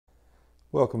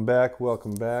welcome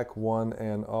back, one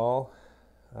and all.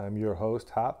 I'm your host,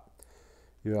 Hop.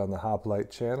 You're on the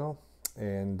Hoplite channel,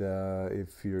 and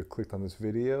if you're clicked on this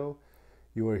video,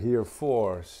 you are here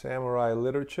for Samurai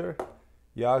Literature,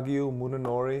 Yagyu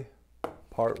Munenori,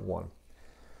 Part 1.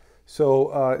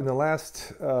 So in the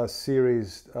last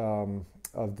series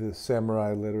of the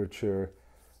Samurai Literature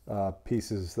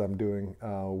pieces that I'm doing,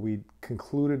 we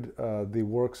concluded the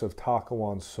works of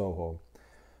Takuan Soho,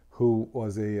 who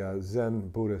was a Zen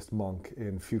Buddhist monk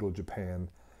in feudal Japan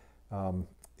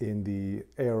in the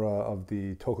era of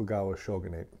the Tokugawa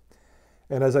shogunate.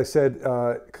 And as I said,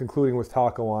 concluding with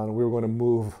Takuan, we were going to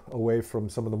move away from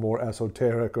some of the more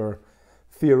esoteric or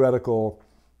theoretical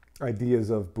ideas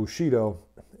of Bushido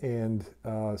and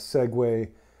segue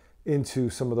into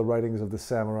some of the writings of the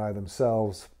samurai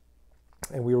themselves.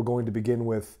 And we were going to begin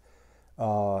with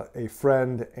a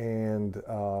friend and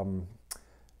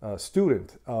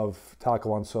student of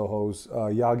Takuan Soho's,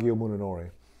 Yagyu Munenori.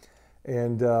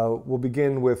 And we'll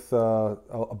begin with a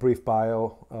brief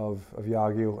bio of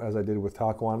Yagyu, as I did with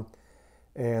Takuan.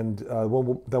 And then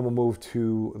we'll move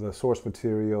to the source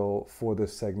material for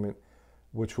this segment,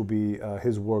 which will be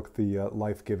his work, The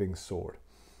Life-Giving Sword.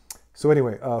 So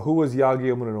anyway, who was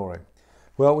Yagyu Munenori?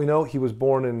 Well, we know he was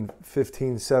born in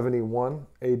 1571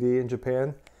 AD in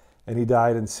Japan, and he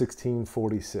died in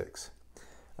 1646.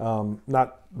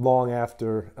 Not long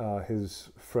after his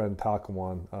friend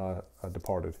Takuan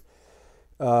departed.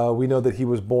 We know that he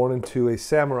was born into a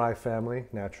samurai family,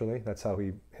 naturally. That's how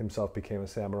he himself became a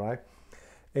samurai.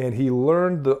 And he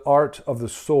learned the art of the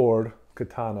sword,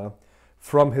 katana,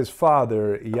 from his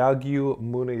father, Yagyu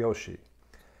Muneyoshi.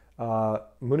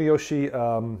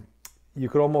 Muneyoshi, you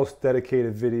could almost dedicate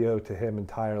a video to him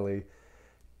entirely.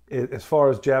 As far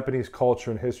as Japanese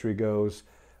culture and history goes,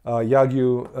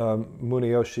 Yagyu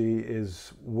Muneyoshi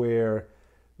is where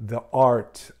the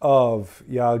art of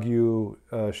Yagyu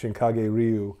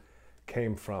Shinkage-ryu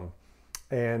came from.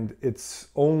 And it's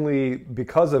only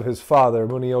because of his father,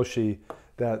 Muneyoshi,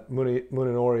 that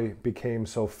Munenori became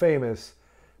so famous,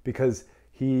 because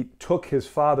he took his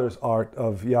father's art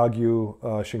of Yagyu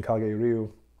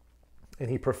Shinkage-ryu and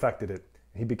he perfected it.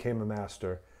 He became a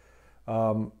master.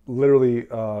 Literally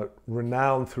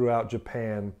renowned throughout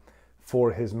Japan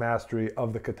for his mastery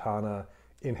of the katana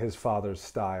in his father's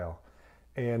style.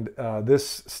 And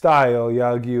this style,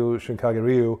 Yagyu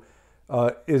Shinkage-ryu,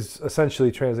 is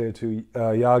essentially translated to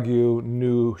Yagyu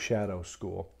New Shadow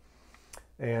School.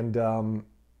 And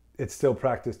it's still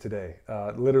practiced today.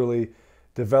 Literally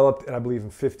developed, I believe, in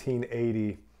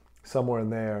 1580, somewhere in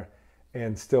there,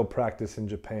 and still practiced in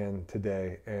Japan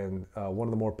today, and one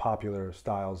of the more popular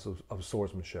styles of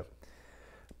swordsmanship.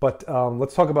 But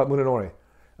let's talk about Munenori.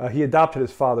 He adopted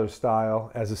his father's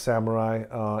style as a samurai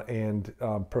and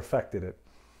perfected it.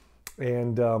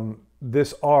 And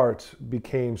this art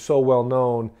became so well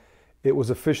known, it was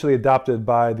officially adopted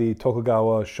by the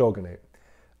Tokugawa shogunate.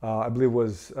 I believe it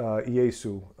was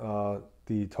Ieyasu,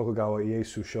 the Tokugawa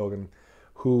Ieyasu shogun,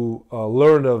 who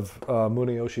learned of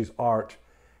Muneyoshi's art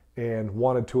and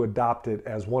wanted to adopt it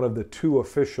as one of the two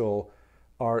official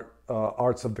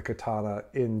arts of the katana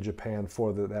in Japan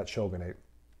for that shogunate.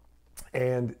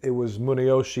 And it was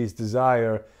Muneyoshi's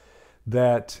desire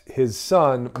that his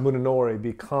son, Munenori,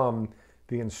 become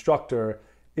the instructor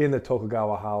in the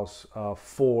Tokugawa house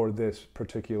for this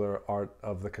particular art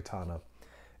of the katana.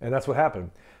 And that's what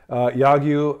happened.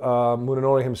 Yagyu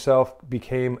Munenori himself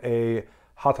became a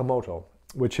hatamoto,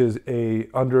 which is a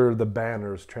under the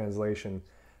banners translation.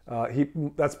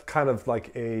 That's kind of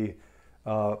like a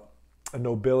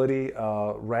nobility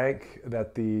rank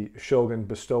that the shogun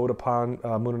bestowed upon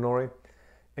Munenori,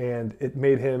 and it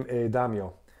made him a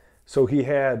daimyo. So he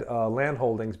had land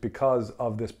holdings because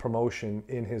of this promotion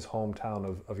in his hometown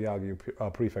of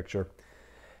Yagyu Prefecture.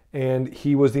 And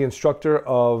he was the instructor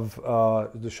of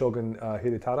the shogun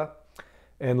Hidetada,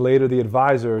 and later the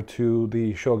advisor to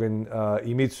the shogun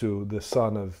Iemitsu, the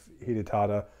son of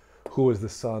Hidetada, who was the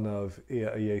son of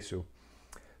Ieyasu.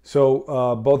 So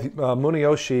both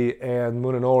Muneyoshi and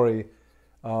Munenori,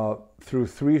 through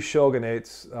three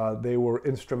shogunates, they were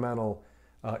instrumental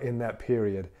in that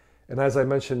period. And as I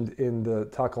mentioned in the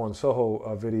Takuan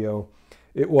Soho video,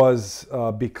 it was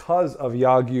because of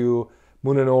Yagyu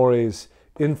Munenori's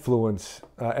influence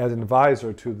as an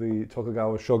advisor to the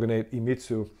Tokugawa shogunate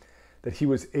Iemitsu that he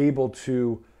was able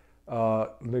to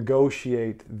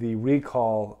negotiate the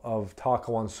recall of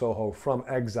Takuan Soho from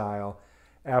exile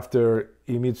after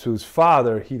Iemitsu's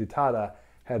father, Hidetada,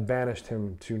 had banished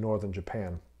him to northern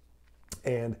Japan.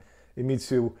 And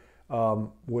Iemitsu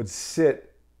would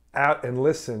sit out and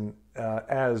listen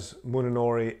as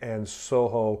Munenori and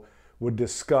Soho would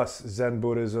discuss Zen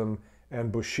Buddhism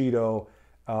and Bushido,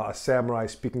 a samurai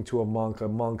speaking to a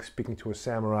monk speaking to a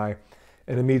samurai.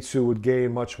 And Iemitsu would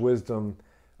gain much wisdom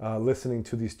listening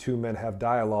to these two men have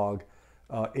dialogue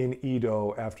in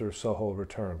Edo after Soho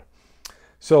returned.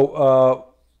 So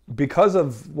because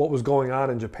of what was going on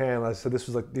in Japan, like I said, these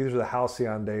are the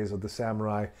halcyon days of the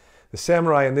samurai. The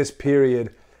samurai in this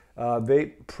period, they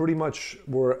pretty much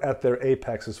were at their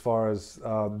apex as far as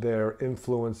their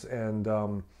influence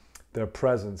and their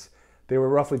presence. They were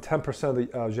roughly 10% of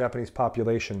the Japanese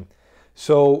population.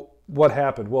 So what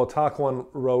happened? Well, Takuan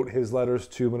wrote his letters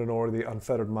to Munenori, the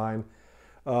Unfettered Mind.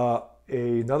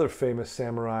 Another famous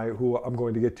samurai who I'm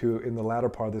going to get to in the latter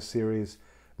part of this series,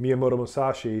 Miyamoto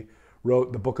Musashi,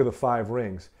 wrote the Book of the Five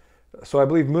Rings. So I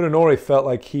believe Munenori felt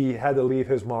like he had to leave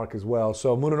his mark as well.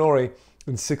 So Munenori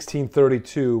in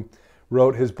 1632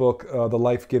 wrote his book, The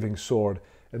Life-Giving Sword.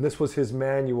 And this was his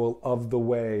manual of the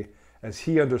way as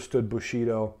he understood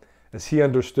Bushido, as he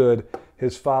understood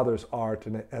his father's art,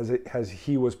 and as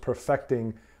he was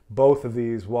perfecting both of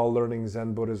these while learning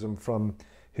Zen Buddhism from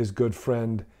his good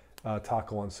friend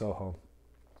Takuan Soho.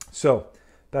 So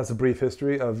that's a brief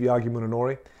history of Yagyu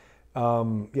Munenori.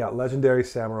 Yeah, legendary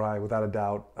samurai without a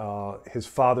doubt. His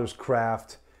father's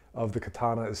craft of the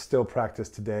katana is still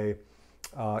practiced today.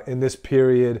 In this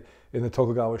period, in the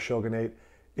Tokugawa shogunate,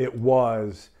 it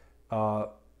was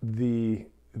the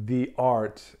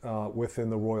art within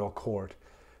the royal court.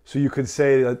 So you could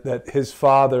say that his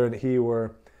father and he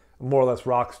were more or less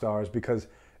rock stars because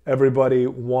everybody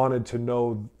wanted to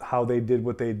know how they did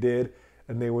what they did,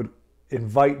 and they would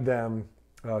invite them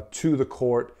to the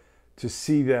court to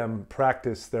see them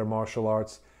practice their martial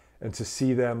arts and to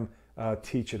see them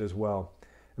teach it as well.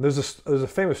 And there's a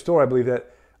famous story, I believe,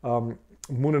 that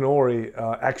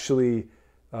Munenori actually,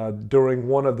 during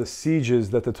one of the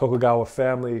sieges that the Tokugawa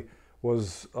family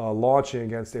was launching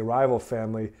against a rival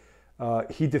family,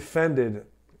 he defended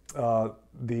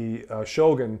the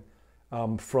shogun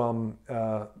from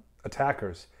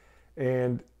attackers.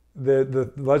 And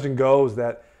the legend goes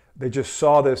that they just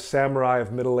saw this samurai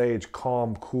of middle age,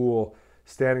 calm, cool,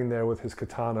 standing there with his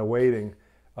katana waiting,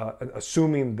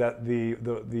 assuming that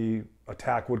the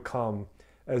attack would come,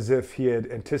 as if he had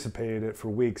anticipated it for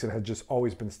weeks and had just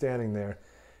always been standing there.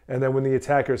 And then when the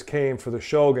attackers came for the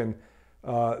shogun,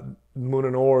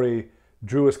 Munenori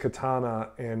drew his katana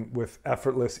and with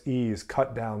effortless ease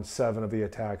cut down 7 of the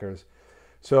attackers.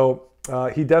 So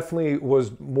he definitely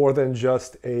was more than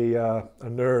just a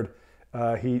nerd.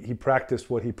 He practiced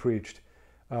what he preached.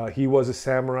 He was a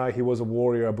samurai, he was a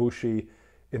warrior, a bushi,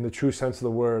 in the true sense of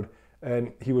the word,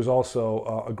 and he was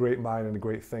also a great mind and a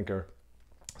great thinker.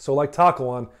 So like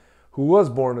Takuan, who was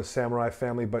born in a samurai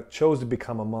family but chose to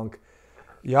become a monk,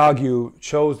 Yagyu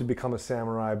chose to become a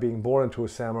samurai, being born into a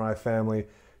samurai family,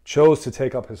 chose to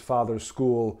take up his father's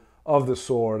school of the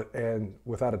sword, and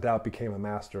without a doubt became a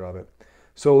master of it.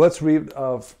 So let's read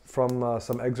from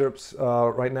some excerpts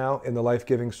right now in The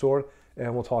Life-Giving Sword,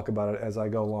 and we'll talk about it as I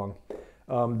go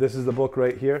along. This is the book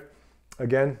right here.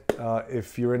 Again,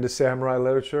 if you're into samurai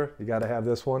literature, you got to have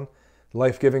this one.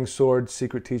 Life-Giving Sword,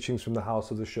 Secret Teachings from the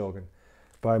House of the Shogun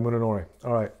by Munenori.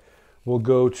 All right, we'll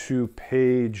go to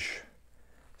page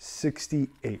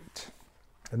 68.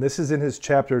 And this is in his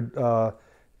chapter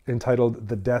entitled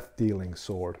The Death-Dealing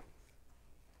Sword.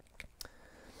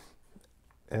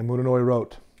 And Munenori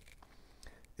wrote,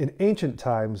 "In ancient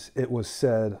times it was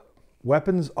said,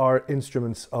 weapons are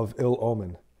instruments of ill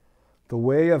omen. The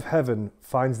way of heaven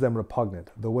finds them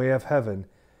repugnant. The way of heaven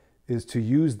is to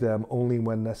use them only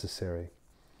when necessary.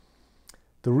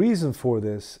 The reason for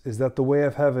this is that the way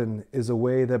of heaven is a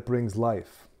way that brings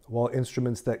life, while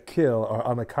instruments that kill are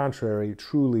on the contrary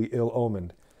truly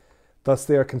ill-omened. Thus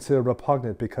they are considered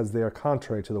repugnant because they are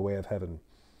contrary to the way of heaven.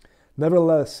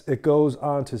 Nevertheless, it goes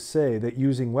on to say that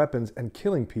using weapons and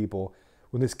killing people,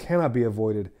 when this cannot be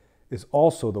avoided, is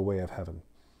also the way of heaven.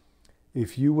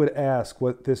 If you would ask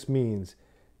what this means,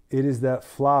 it is that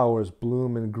flowers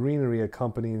bloom and greenery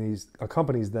accompanies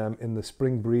them in the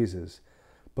spring breezes,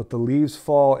 but the leaves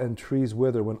fall and trees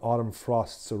wither when autumn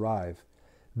frosts arrive.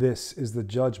 This is the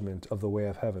judgment of the way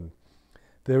of heaven.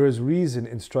 There is reason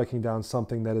in striking down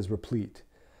something that is replete.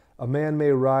 A man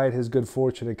may ride his good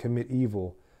fortune and commit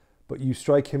evil, but you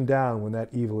strike him down when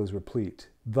that evil is replete.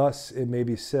 Thus it may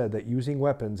be said that using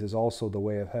weapons is also the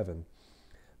way of heaven.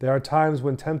 There are times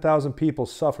when 10,000 people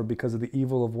suffer because of the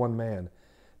evil of one man.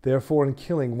 Therefore, in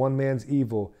killing one man's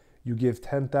evil, you give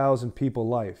 10,000 people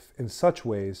life. In such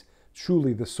ways,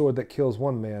 truly the sword that kills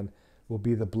one man will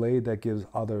be the blade that gives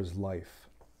others life."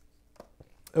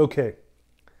 Okay,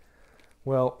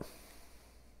 well,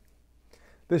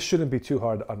 this shouldn't be too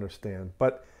hard to understand,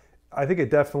 but I think it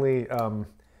definitely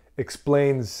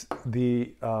explains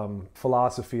the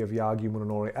philosophy of Yagyu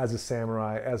Munenori as a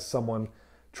samurai, as someone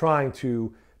trying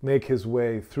to make his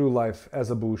way through life as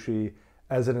a bushi,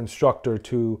 as an instructor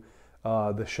to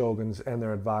the shoguns and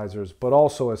their advisors, but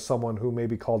also as someone who may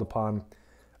be called upon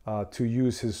to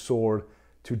use his sword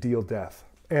to deal death.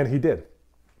 And he did.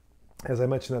 As I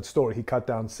mentioned that story, he cut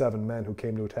down 7 men who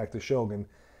came to attack the shogun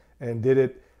and did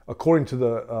it, according to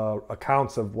the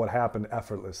accounts of what happened,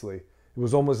 effortlessly. It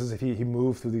was almost as if he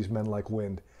moved through these men like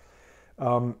wind.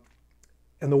 And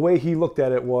the way he looked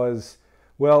at it was,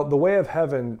 well, the way of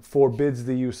heaven forbids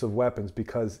the use of weapons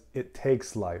because it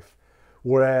takes life,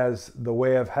 whereas the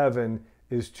way of heaven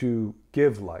is to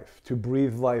give life, to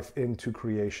breathe life into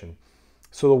creation.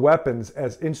 So the weapons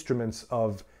as instruments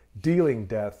of dealing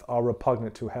death are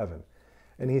repugnant to heaven.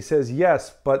 And he says,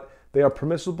 yes, but they are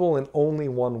permissible in only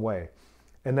one way,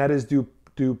 and that is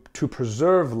to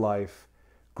preserve life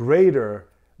greater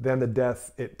than the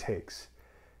death it takes.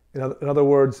 In other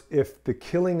words, if the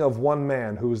killing of one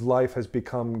man whose life has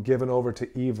become given over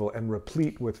to evil and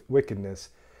replete with wickedness,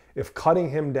 if cutting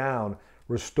him down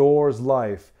restores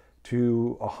life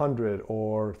to 100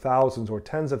 or thousands or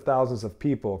tens of thousands of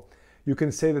people, you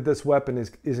can say that this weapon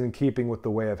is in keeping with the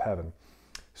way of heaven.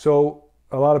 So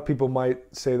a lot of people might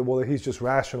say that, well, he's just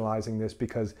rationalizing this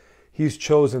because he's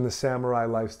chosen the samurai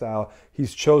lifestyle.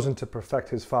 He's chosen to perfect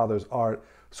his father's art.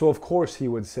 So of course he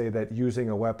would say that using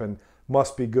a weapon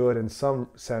must be good in some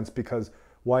sense, because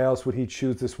why else would he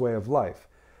choose this way of life?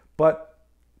 But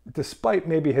despite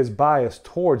maybe his bias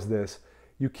towards this,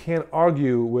 you can't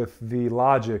argue with the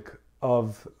logic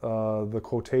of the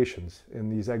quotations in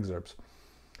these excerpts.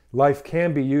 Life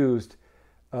can be used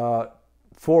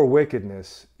for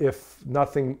wickedness. If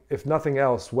nothing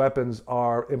else, weapons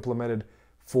are implemented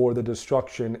for the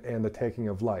destruction and the taking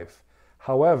of life.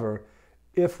 However,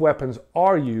 if weapons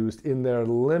are used in their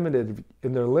limited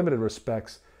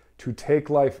respects to take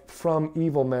life from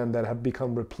evil men that have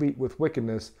become replete with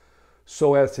wickedness,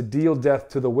 so as to deal death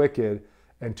to the wicked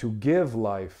and to give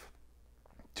life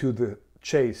to the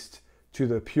chaste, to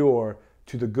the pure,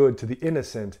 to the good, to the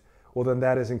innocent, well, then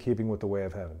that is in keeping with the way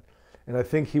of heaven. And I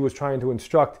think he was trying to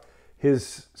instruct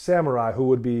his samurai who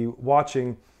would be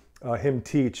watching him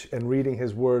teach and reading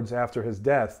his words after his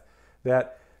death,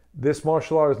 that this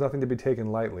martial art is nothing to be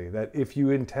taken lightly, that if you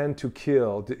intend to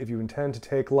kill, if you intend to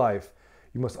take life,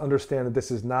 you must understand that this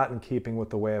is not in keeping with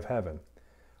the way of heaven,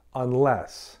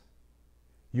 unless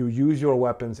you use your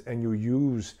weapons and you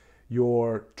use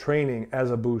your training as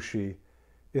a bushi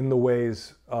in the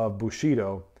ways of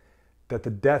Bushido, that the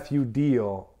death you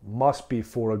deal must be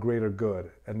for a greater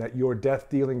good, and that your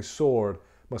death-dealing sword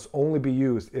must only be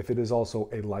used if it is also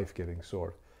a life-giving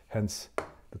sword. Hence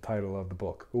the title of the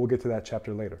book. We'll get to that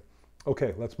chapter later.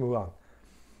 Okay, let's move on.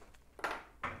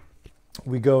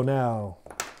 We go now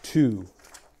to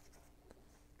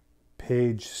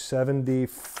page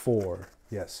 74.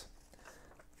 Yes.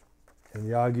 And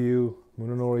Yagyu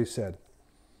Munenori said,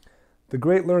 "The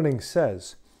Great Learning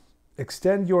says,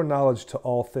 extend your knowledge to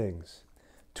all things.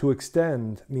 To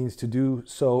extend means to do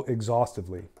so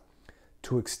exhaustively.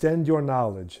 To extend your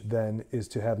knowledge, then, is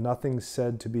to have nothing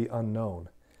said to be unknown.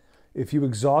 If you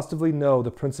exhaustively know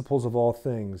the principles of all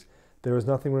things, there is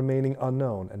nothing remaining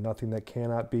unknown and nothing that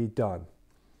cannot be done.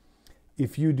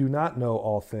 If you do not know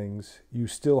all things, you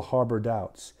still harbor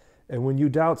doubts, and when you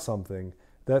doubt something,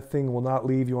 that thing will not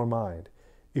leave your mind.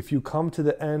 If you come to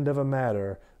the end of a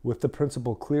matter with the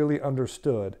principle clearly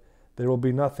understood, there will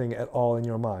be nothing at all in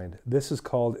your mind. This is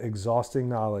called exhausting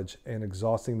knowledge and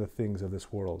exhausting the things of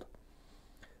this world.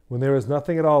 When there is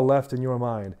nothing at all left in your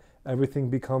mind, everything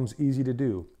becomes easy to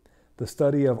do. The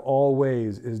study of all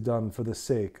ways is done for the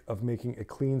sake of making a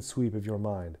clean sweep of your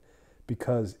mind,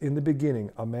 because in the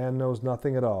beginning a man knows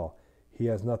nothing at all. He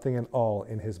has nothing at all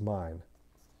in his mind.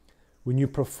 When you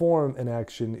perform an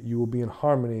action, you will be in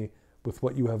harmony with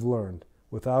what you have learned,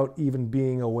 without even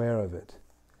being aware of it.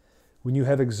 When you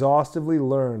have exhaustively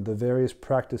learned the various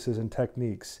practices and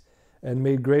techniques, and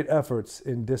made great efforts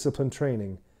in disciplined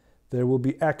training, there will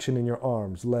be action in your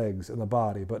arms, legs, and the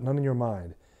body, but none in your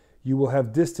mind. You will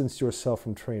have distanced yourself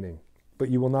from training, but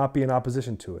you will not be in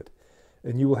opposition to it,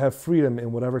 and you will have freedom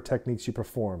in whatever techniques you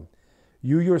perform.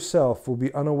 You yourself will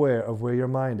be unaware of where your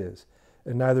mind is,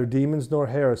 and neither demons nor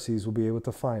heresies will be able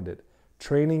to find it.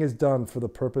 Training is done for the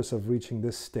purpose of reaching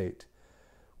this state.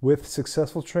 With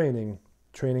successful training,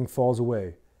 training falls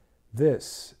away.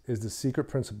 This is the secret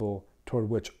principle toward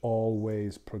which all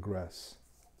ways progress."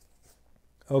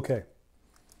 Okay.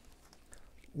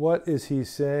 What is he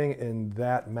saying in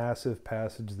that massive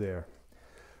passage there?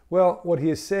 Well, what he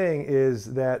is saying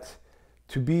is that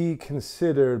to be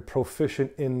considered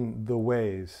proficient in the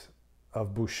ways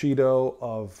Bushido,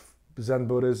 of Zen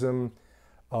Buddhism,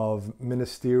 of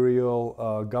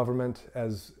ministerial government,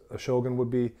 as a shogun would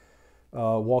be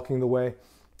walking the way.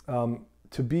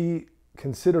 To be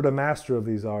considered a master of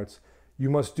these arts, you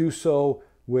must do so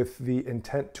with the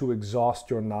intent to exhaust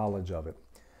your knowledge of it.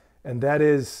 And that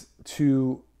is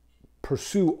to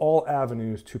pursue all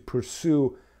avenues, to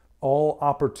pursue all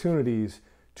opportunities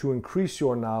to increase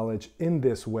your knowledge in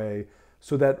this way,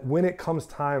 so that when it comes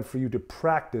time for you to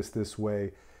practice this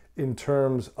way in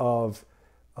terms of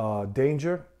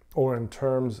danger or in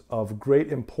terms of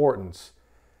great importance,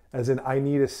 as in I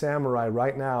need a samurai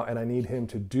right now and I need him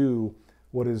to do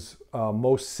what is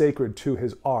most sacred to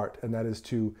his art, and that is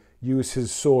to use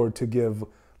his sword to give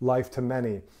life to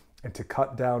many and to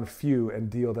cut down few and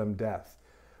deal them death.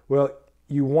 Well,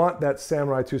 you want that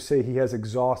samurai to say he has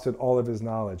exhausted all of his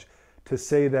knowledge, to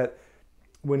say that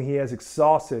when he has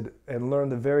exhausted and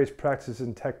learned the various practices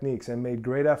and techniques and made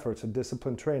great efforts of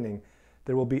disciplined training,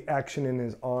 there will be action in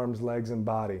his arms, legs, and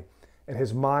body. And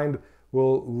his mind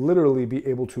will literally be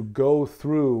able to go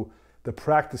through the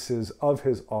practices of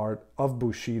his art, of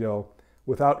Bushido,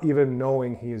 without even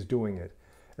knowing he is doing it.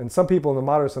 And some people in the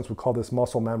modern sense would call this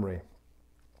muscle memory.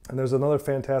 And there's another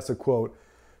fantastic quote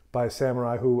by a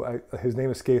samurai who, his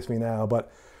name escapes me now,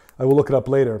 but I will look it up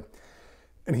later.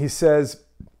 And he says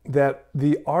that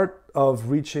the art of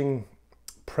reaching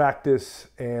practice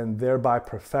and thereby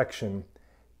perfection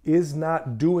is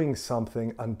not doing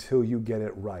something until you get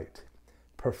it right.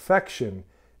 Perfection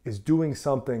is doing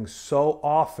something so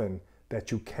often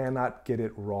that you cannot get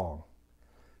it wrong.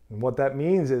 And what that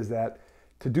means is that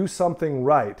to do something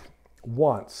right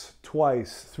once,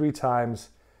 twice, 3 times,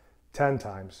 10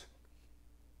 times,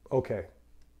 okay,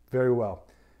 very well.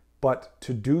 But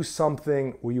to do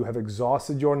something where you have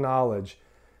exhausted your knowledge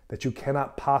that you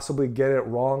cannot possibly get it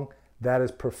wrong, that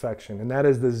is perfection. And that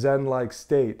is the Zen-like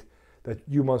state that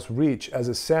you must reach as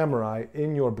a samurai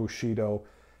in your Bushido.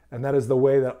 And that is the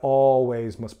way that all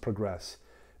ways must progress,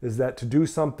 is that to do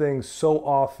something so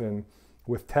often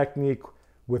with technique,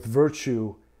 with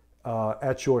virtue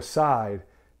at your side,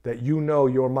 that you know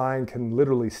your mind can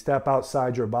literally step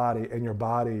outside your body and your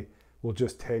body will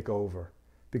just take over.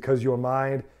 Because your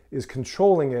mind is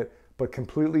controlling it, but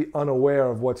completely unaware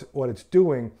of what it's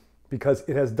doing, because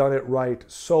it has done it right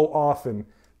so often,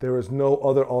 there is no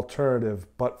other alternative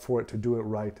but for it to do it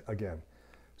right again.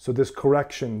 So this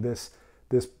correction, this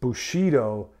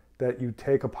Bushido that you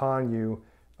take upon you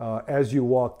as you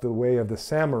walk the way of the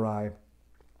samurai,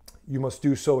 you must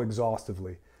do so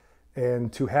exhaustively.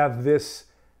 And to have this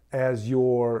as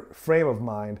your frame of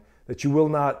mind, that you will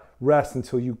not rest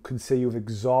until you could say you've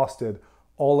exhausted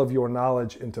all of your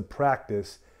knowledge into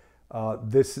practice,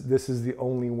 this is the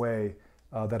only way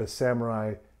that a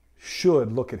samurai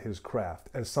should look at his craft,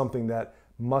 as something that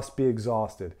must be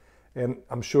exhausted. And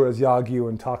I'm sure, as Yagyu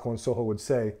and Takuan Soho would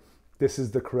say, this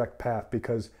is the correct path,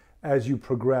 because as you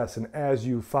progress and as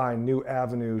you find new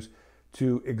avenues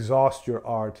to exhaust your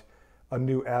art, a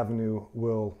new avenue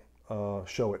will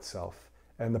show itself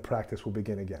and the practice will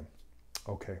begin again.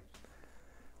 Okay.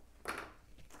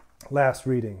 Last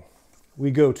reading.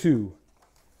 We go to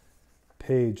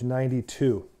page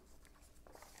 92.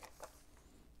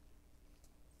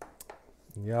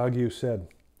 Yagyu said,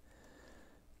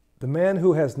 "The man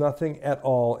who has nothing at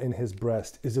all in his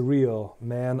breast is a real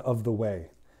man of the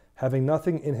way. Having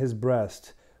nothing in his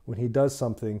breast, when he does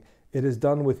something, it is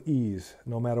done with ease,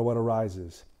 no matter what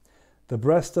arises. The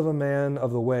breast of a man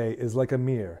of the way is like a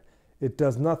mirror. It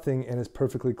does nothing and is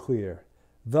perfectly clear.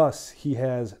 Thus he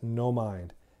has no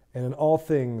mind, and in all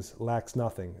things lacks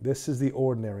nothing. This is the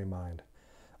ordinary mind.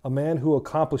 A man who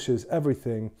accomplishes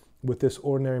everything with this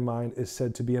ordinary mind is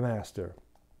said to be a master.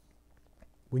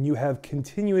 When you have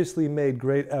continuously made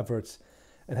great efforts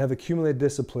and have accumulated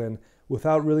discipline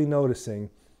without really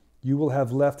noticing, you will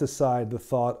have left aside the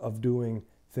thought of doing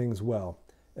things well,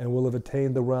 and will have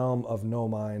attained the realm of no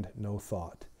mind, no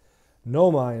thought.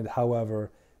 No mind,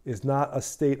 however, is not a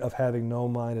state of having no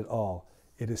mind at all.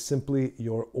 It is simply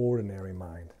your ordinary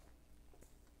mind."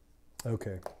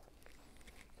 Okay.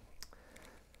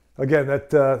 Again,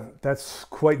 that's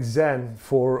quite Zen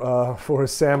for a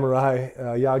samurai,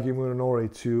 Yagyu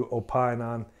Munenori, to opine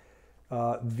on.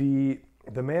 The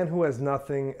man who has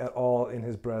nothing at all in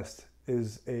his breast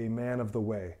is a man of the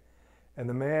way. And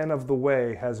the man of the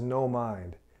way has no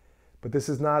mind. But this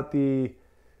is not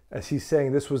as he's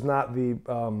saying, this was not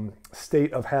the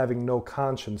state of having no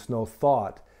conscience, no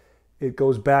thought. It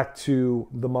goes back to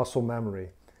the muscle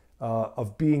memory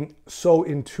of being so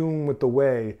in tune with the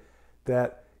way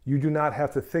that you do not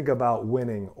have to think about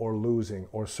winning or losing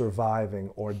or surviving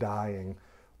or dying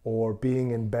or being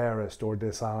embarrassed or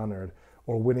dishonored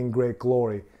or winning great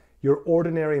glory, your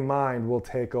ordinary mind will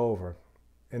take over,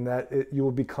 and that you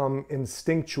will become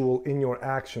instinctual in your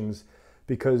actions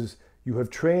because you have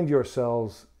trained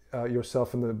yourself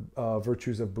in the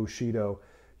virtues of Bushido.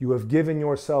 You have given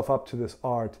yourself up to this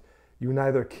art. You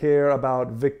neither care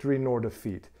about victory nor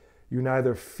defeat. You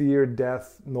neither fear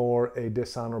death nor a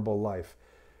dishonorable life.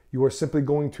 You are simply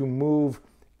going to move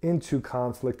into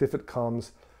conflict if it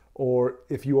comes, or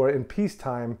if you are in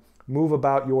peacetime, move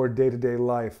about your day-to-day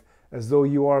life as though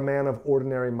you are a man of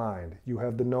ordinary mind. You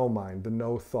have the no mind, the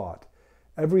no thought.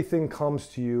 Everything comes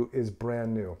to you is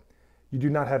brand new. You do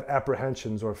not have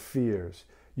apprehensions or fears.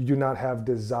 You do not have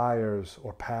desires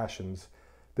or passions.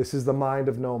 This is the mind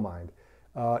of no mind.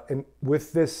 And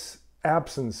with this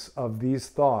absence of these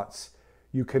thoughts,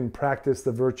 you can practice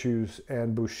the virtues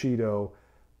and Bushido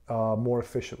more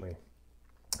efficiently.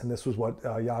 And this was what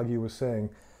Yagyu was saying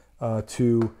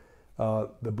to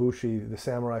the Bushi, the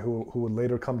samurai who would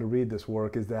later come to read this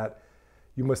work, is that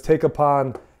you must take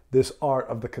upon this art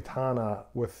of the katana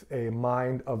with a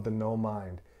mind of the no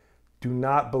mind. Do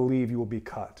not believe you will be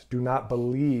cut. Do not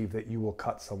believe that you will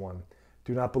cut someone.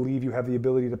 Do not believe you have the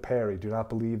ability to parry. Do not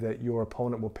believe that your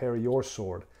opponent will parry your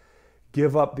sword.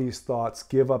 Give up these thoughts.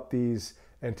 Give up these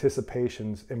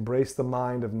anticipations. Embrace the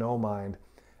mind of no mind.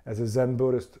 As a Zen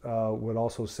Buddhist would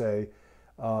also say,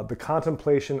 the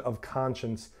contemplation of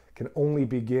conscience can only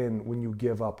begin when you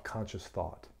give up conscious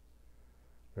thought.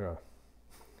 Yeah.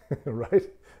 Right?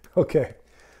 Okay.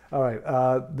 All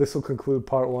right. This will conclude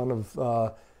part one of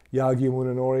Yagyu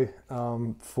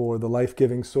Munenori for the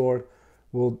life-giving sword.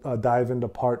 We'll dive into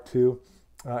part two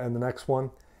in the next one,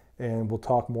 and we'll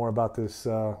talk more about this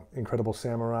incredible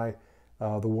samurai,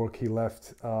 the work he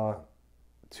left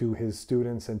to his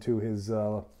students and to his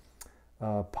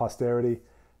posterity,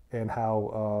 and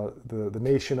how the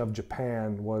nation of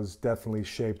Japan was definitely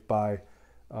shaped by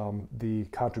the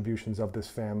contributions of this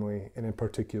family, and in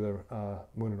particular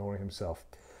Munenori himself.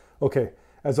 Okay,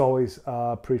 as always,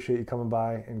 appreciate you coming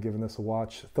by and giving this a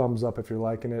watch. Thumbs up if you're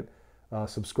liking it.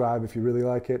 Subscribe if you really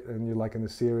like it and you're liking the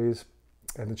series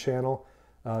and the channel.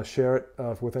 Share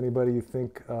it with anybody you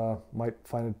think might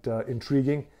find it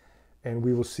intriguing. And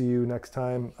we will see you next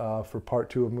time for part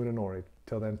two of Munenori.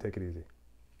 Till then, take it easy.